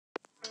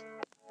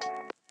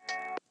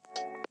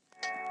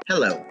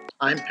Hello,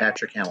 I'm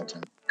Patrick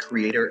Hamilton,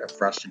 creator of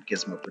Frosted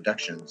Gizmo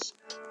Productions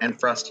and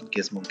Frosted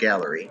Gizmo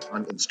Gallery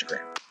on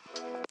Instagram.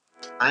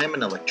 I am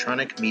an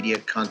electronic media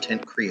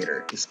content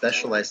creator who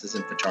specializes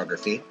in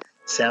photography,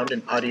 sound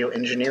and audio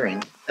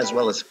engineering, as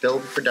well as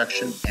film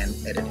production and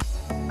editing.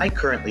 I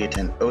currently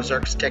attend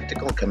Ozarks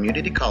Technical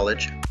Community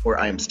College, where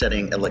I am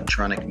studying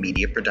electronic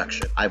media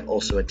production. I've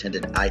also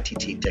attended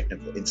ITT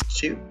Technical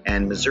Institute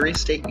and Missouri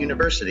State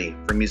University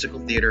for musical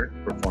theater,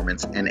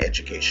 performance, and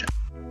education.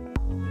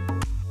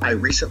 I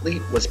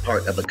recently was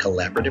part of a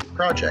collaborative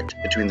project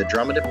between the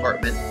drama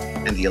department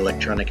and the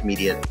electronic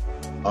media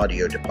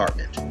audio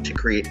department to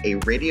create a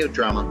radio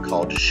drama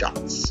called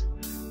Shots,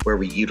 where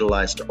we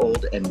utilized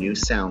old and new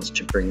sounds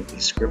to bring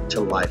a script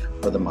to life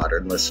for the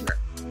modern listener.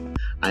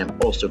 I am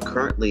also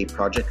currently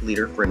project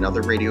leader for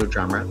another radio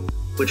drama,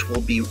 which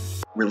will be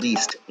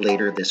released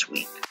later this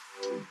week.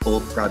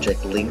 Full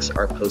project links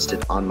are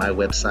posted on my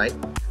website.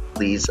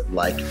 Please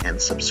like and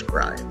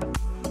subscribe.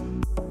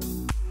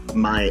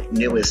 My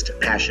newest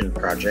passion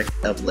project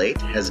of late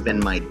has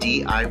been my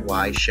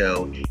DIY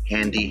show,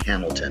 Handy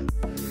Hamilton,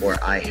 where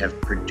I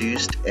have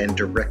produced and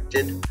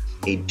directed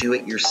a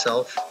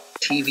do-it-yourself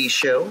TV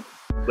show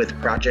with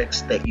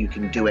projects that you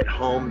can do at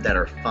home that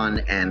are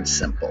fun and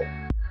simple.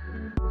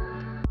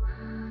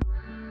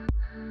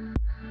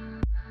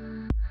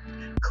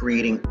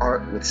 Creating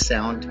art with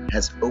sound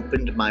has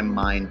opened my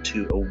mind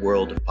to a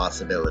world of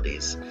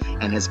possibilities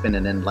and has been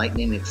an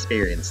enlightening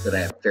experience that I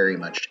have very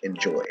much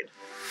enjoyed.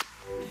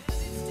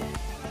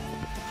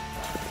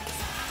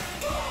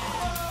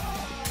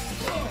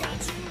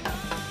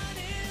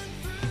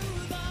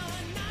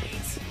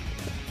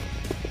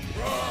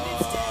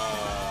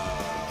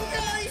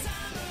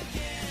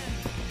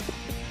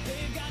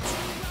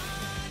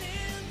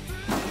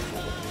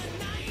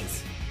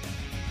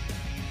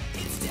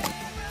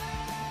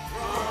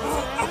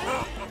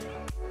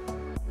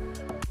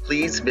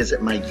 Please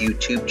visit my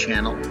YouTube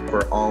channel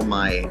for all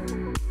my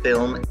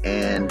film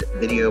and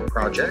video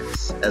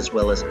projects, as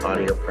well as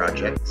audio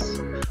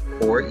projects.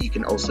 Or you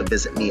can also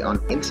visit me on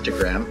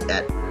Instagram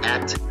at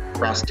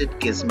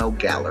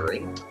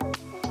FrostedGizmoGallery.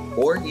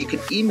 Or you can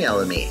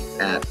email me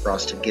at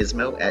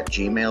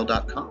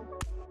frostedgizmo@gmail.com.